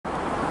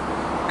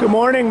Good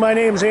morning, my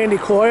name is Andy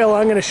Coyle.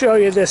 I'm going to show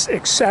you this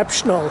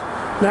exceptional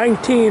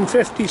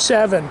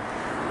 1957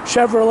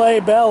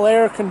 Chevrolet Bel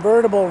Air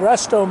convertible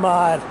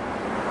resto-mod.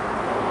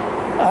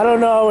 I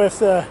don't know if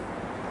the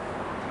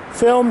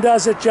film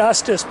does it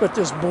justice, but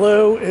this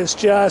blue is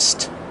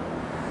just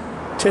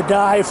to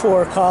die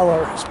for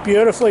color. It's a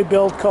beautifully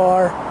built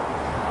car.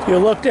 If you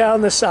look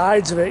down the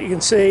sides of it, you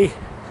can see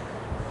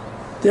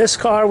this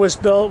car was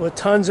built with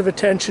tons of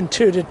attention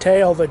to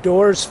detail. The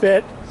doors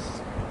fit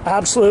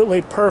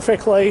absolutely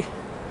perfectly.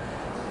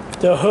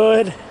 The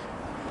hood,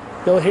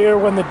 you'll hear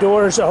when the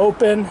doors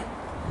open.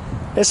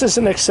 This is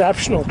an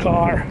exceptional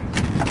car.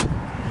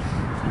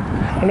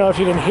 I don't know if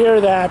you can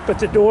hear that, but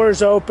the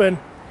doors open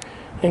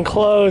and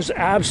close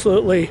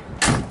absolutely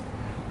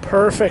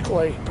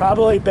perfectly.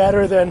 Probably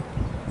better than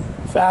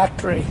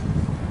factory.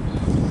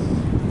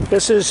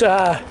 This has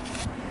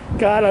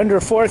got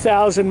under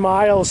 4,000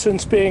 miles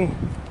since being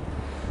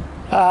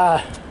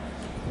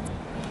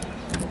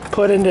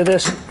put into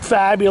this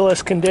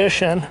fabulous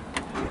condition.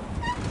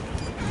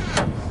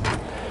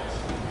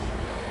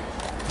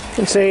 You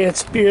can see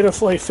it's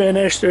beautifully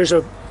finished. There's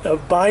a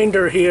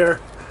binder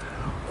here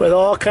with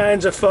all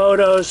kinds of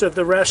photos of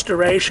the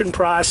restoration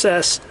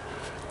process,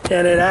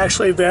 and it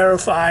actually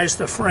verifies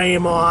the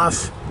frame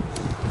off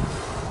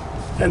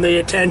and the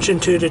attention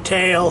to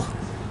detail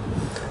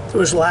that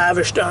was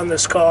lavished on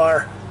this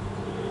car.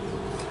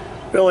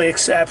 Really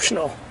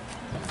exceptional.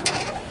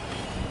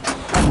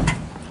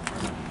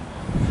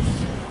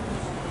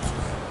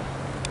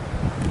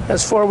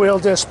 Has four-wheel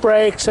disc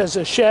brakes, has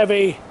a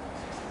Chevy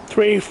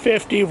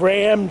 350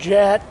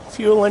 Ramjet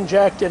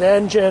fuel-injected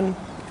engine.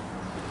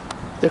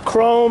 The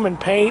chrome and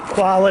paint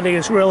quality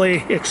is really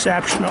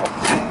exceptional.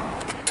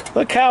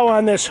 Look how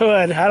on this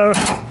hood, I don't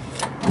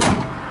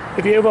know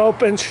if you've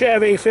opened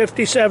Chevy,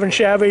 57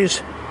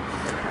 Chevys,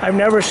 I've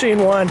never seen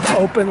one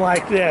open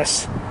like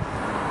this.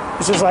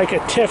 This is like a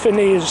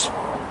Tiffany's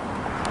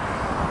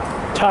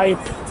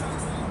type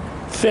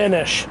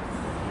finish.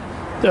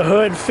 The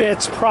hood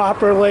fits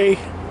properly.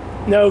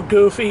 No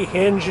goofy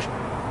hinge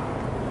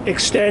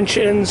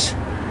extensions.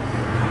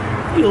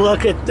 You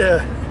look at the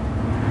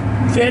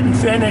fit and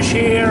finish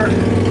here.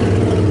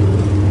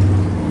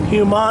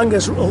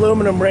 Humongous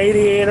aluminum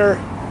radiator.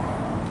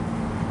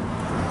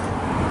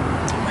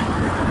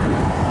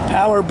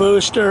 Power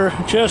booster,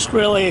 just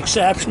really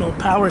exceptional.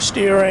 Power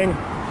steering.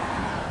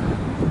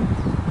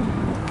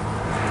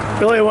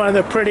 Really one of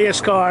the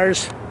prettiest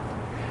cars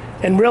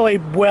and really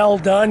well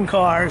done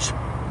cars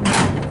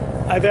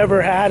I've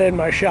ever had in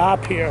my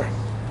shop here.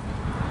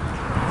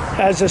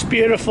 Has this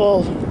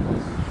beautiful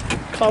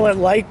colored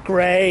light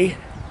gray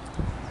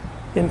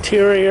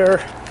interior,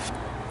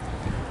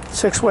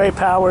 6-way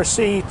power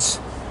seats,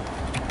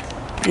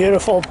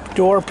 beautiful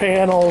door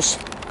panels,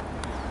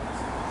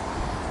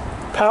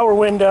 power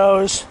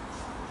windows.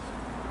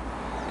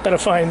 Gotta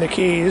find the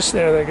keys,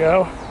 there they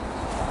go.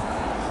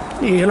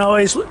 You can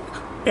always,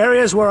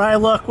 areas where I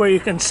look where you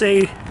can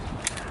see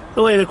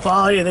really the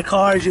quality of the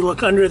cars, you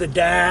look under the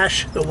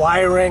dash, the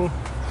wiring,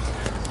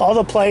 all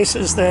the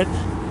places that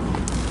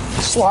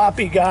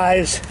sloppy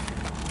guys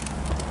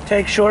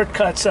take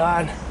shortcuts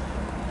on.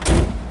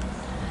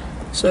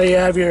 So you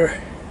have your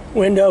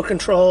window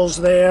controls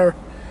there.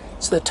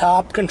 It's the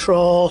top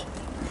control,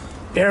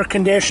 air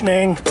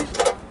conditioning.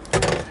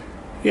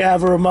 You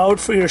have a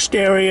remote for your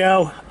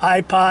stereo,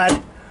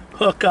 iPod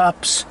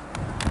hookups.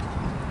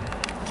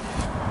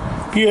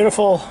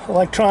 Beautiful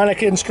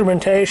electronic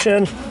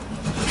instrumentation.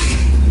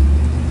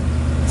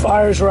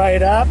 Fires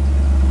right up.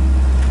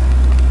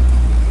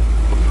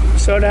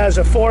 So it has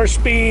a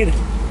 4-speed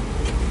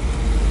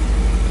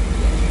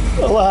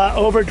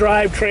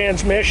overdrive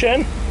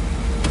transmission,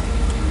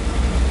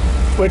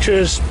 which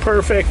is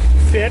perfect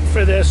fit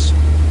for this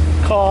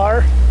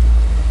car.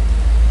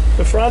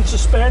 The front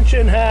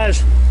suspension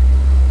has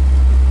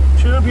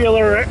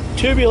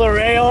tubular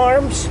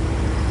A-arms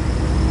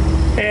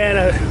and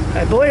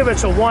I believe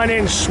it's a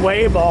 1-inch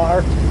sway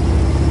bar.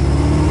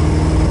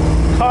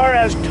 Car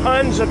has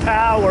tons of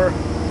power.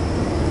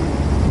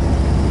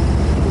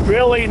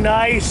 Really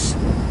nice,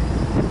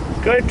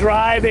 good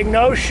driving,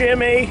 no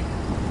shimmy.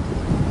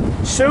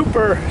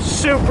 Super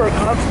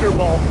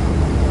comfortable.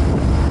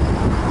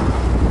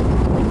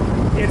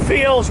 It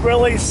feels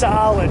really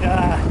solid.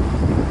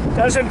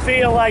 Doesn't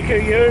feel like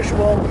a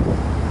usual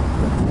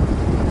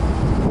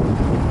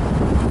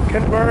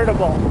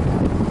convertible.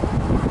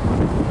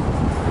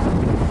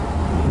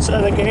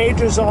 So the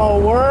gauges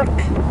all work.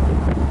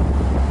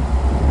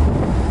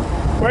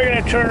 We're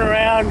going to turn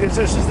around because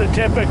this is the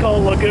typical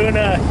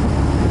Laguna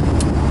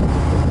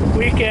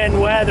weekend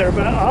weather,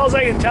 but all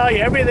I can tell you,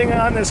 everything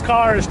on this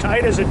car is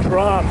tight as a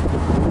drum.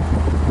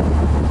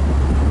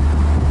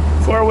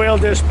 Four-wheel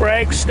disc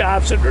brakes,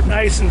 stops it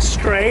nice and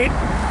straight.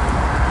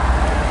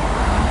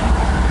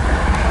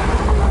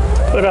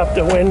 Put up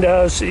the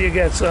windows so you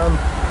get some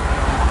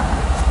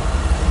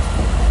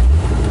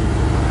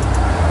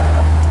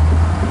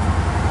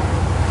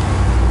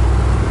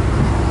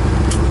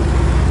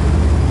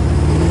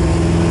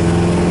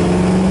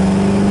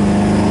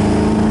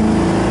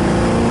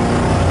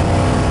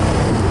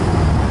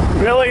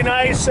Really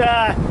nice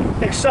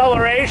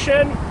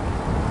acceleration,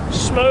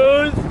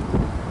 smooth,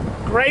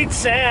 great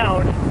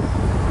sound.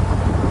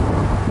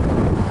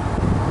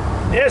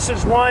 This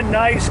is one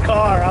nice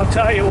car, I'll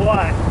tell you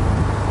what.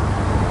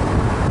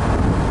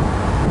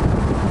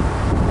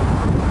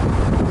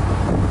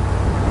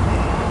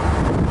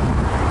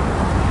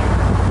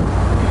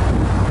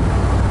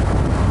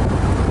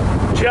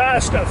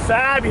 Just a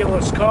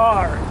fabulous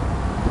car.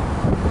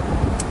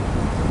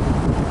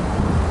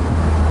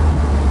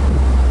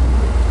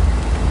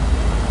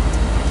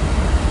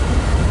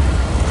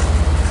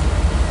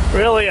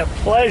 Really a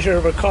pleasure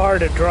of a car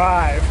to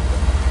drive.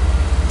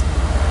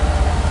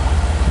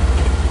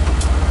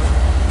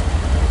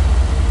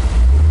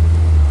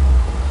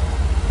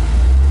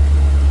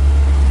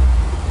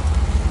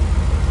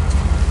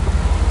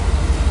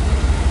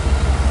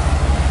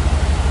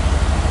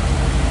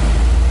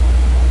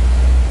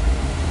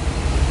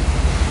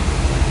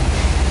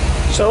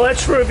 So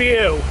let's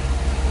review.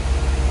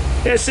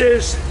 This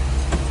is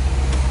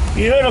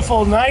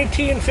beautiful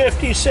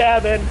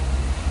 1957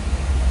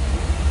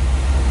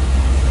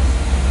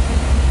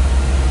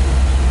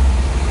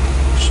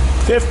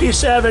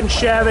 '57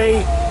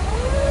 Chevy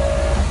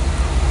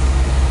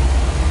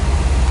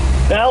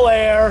Bel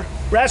Air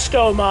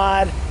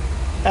resto-mod.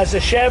 Has a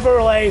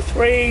Chevrolet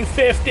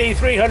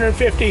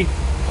 350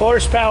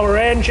 horsepower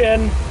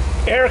engine,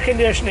 air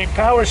conditioning,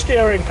 power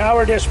steering,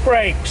 power disc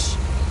brakes,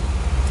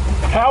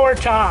 power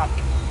top,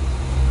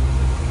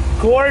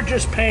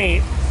 gorgeous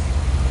paint,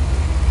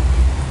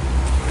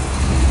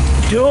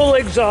 dual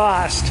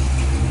exhaust.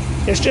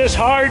 It's just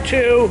hard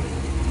to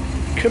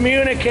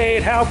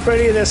communicate how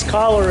pretty this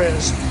color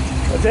is,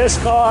 but this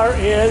car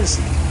is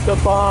the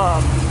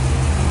bomb.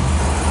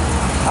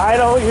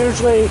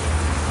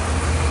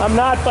 I'm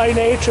not by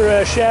nature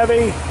a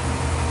Chevy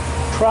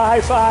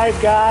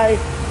Tri-5 guy,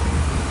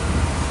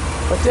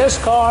 but this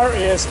car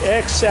is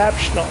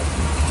exceptional.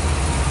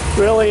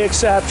 Really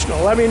exceptional.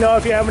 Let me know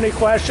if you have any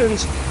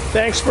questions.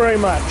 Thanks very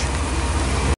much.